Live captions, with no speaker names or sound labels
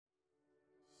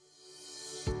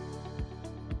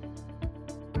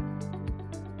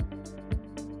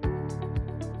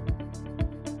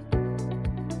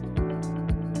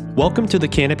Welcome to the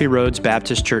Canopy Roads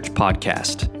Baptist Church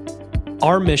podcast.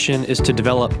 Our mission is to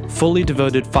develop fully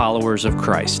devoted followers of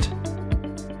Christ.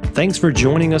 Thanks for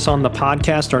joining us on the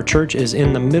podcast. Our church is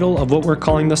in the middle of what we're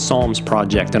calling the Psalms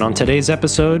Project, and on today's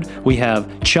episode, we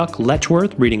have Chuck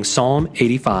Letchworth reading Psalm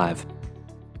 85.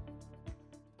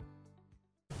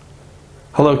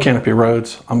 Hello, Canopy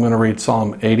Roads. I'm going to read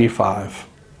Psalm 85.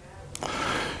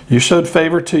 You showed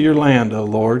favor to your land, O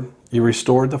Lord. You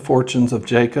restored the fortunes of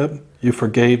Jacob. You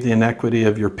forgave the iniquity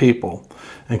of your people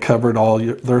and covered all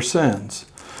their sins.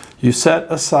 You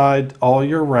set aside all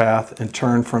your wrath and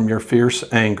turned from your fierce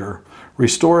anger.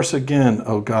 Restore us again,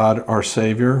 O God, our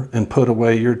Savior, and put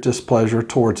away your displeasure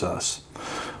towards us.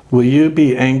 Will you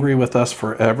be angry with us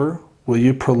forever? Will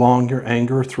you prolong your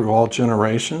anger through all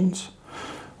generations?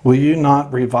 Will you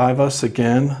not revive us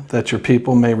again, that your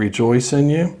people may rejoice in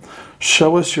you?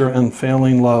 Show us your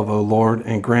unfailing love, O Lord,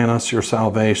 and grant us your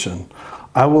salvation.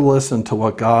 I will listen to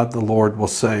what God the Lord will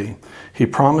say. He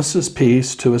promises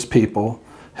peace to his people,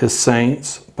 his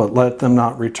saints, but let them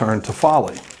not return to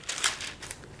folly.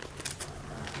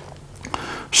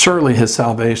 Surely his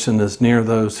salvation is near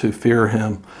those who fear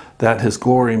him, that his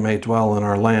glory may dwell in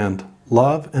our land.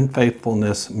 Love and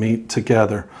faithfulness meet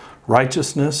together.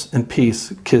 Righteousness and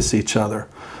peace kiss each other.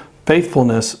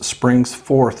 Faithfulness springs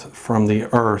forth from the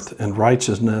earth, and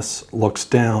righteousness looks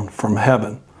down from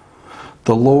heaven.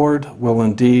 The Lord will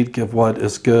indeed give what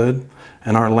is good,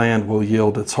 and our land will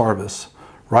yield its harvest.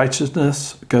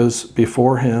 Righteousness goes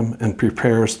before him and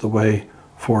prepares the way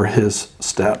for his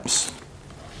steps.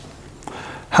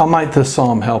 How might this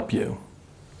psalm help you?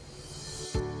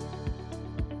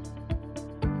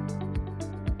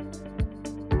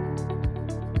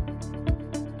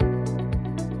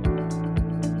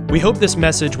 We hope this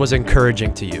message was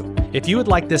encouraging to you. If you would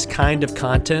like this kind of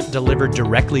content delivered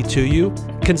directly to you,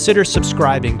 consider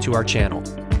subscribing to our channel.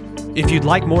 If you'd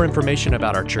like more information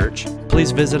about our church,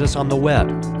 please visit us on the web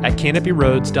at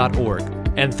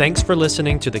canopyroads.org. And thanks for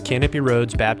listening to the Canopy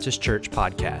Roads Baptist Church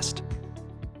podcast.